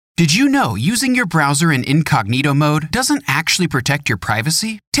Did you know using your browser in incognito mode doesn't actually protect your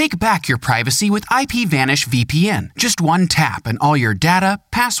privacy? Take back your privacy with IPVanish VPN. Just one tap and all your data,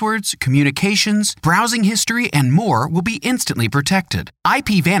 passwords, communications, browsing history, and more will be instantly protected.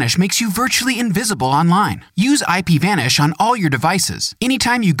 IPVanish makes you virtually invisible online. Use IPVanish on all your devices,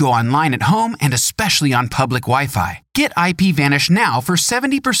 anytime you go online at home and especially on public Wi-Fi. Get IPVanish now for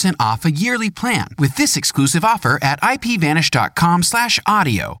 70% off a yearly plan with this exclusive offer at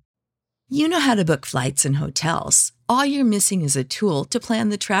ipvanish.com/audio. You know how to book flights and hotels. All you're missing is a tool to plan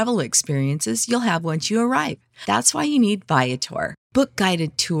the travel experiences you'll have once you arrive. That's why you need Viator. Book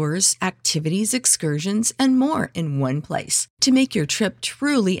guided tours, activities, excursions, and more in one place to make your trip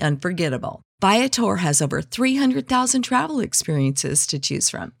truly unforgettable. Viator has over 300,000 travel experiences to choose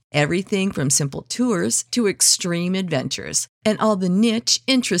from. Everything from simple tours to extreme adventures and all the niche,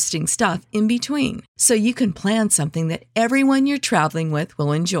 interesting stuff in between. So you can plan something that everyone you're traveling with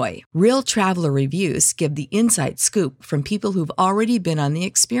will enjoy. Real traveler reviews give the inside scoop from people who've already been on the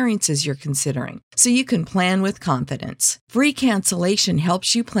experiences you're considering. So you can plan with confidence. Free cancellation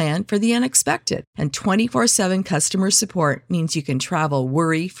helps you plan for the unexpected. And 24/7 customer support means you can travel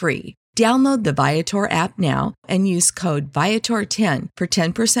worry-free. Download the Viator app now and use code Viator10 for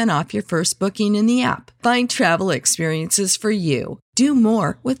 10% off your first booking in the app. Find travel experiences for you. Do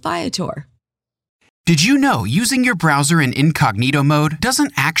more with Viator. Did you know using your browser in incognito mode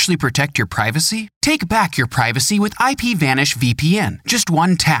doesn't actually protect your privacy? Take back your privacy with IPVanish VPN. Just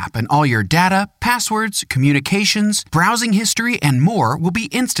one tap and all your data, passwords, communications, browsing history, and more will be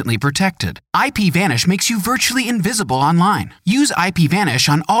instantly protected. IPVanish makes you virtually invisible online. Use IPVanish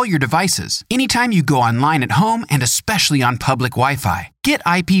on all your devices, anytime you go online at home and especially on public Wi-Fi. Get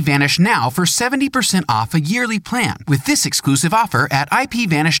IPVanish now for 70% off a yearly plan with this exclusive offer at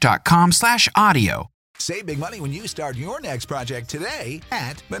ipvanish.com/audio. Save big money when you start your next project today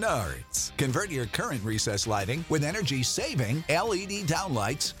at Menards. Convert your current recessed lighting with energy-saving LED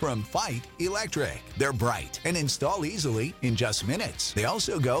downlights from Fight Electric. They're bright and install easily in just minutes. They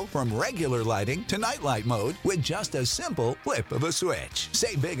also go from regular lighting to nightlight mode with just a simple flip of a switch.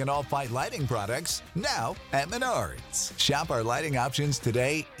 Save big on all Fight lighting products now at Menards. Shop our lighting options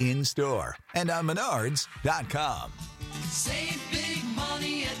today in-store and on Menards.com. Save big.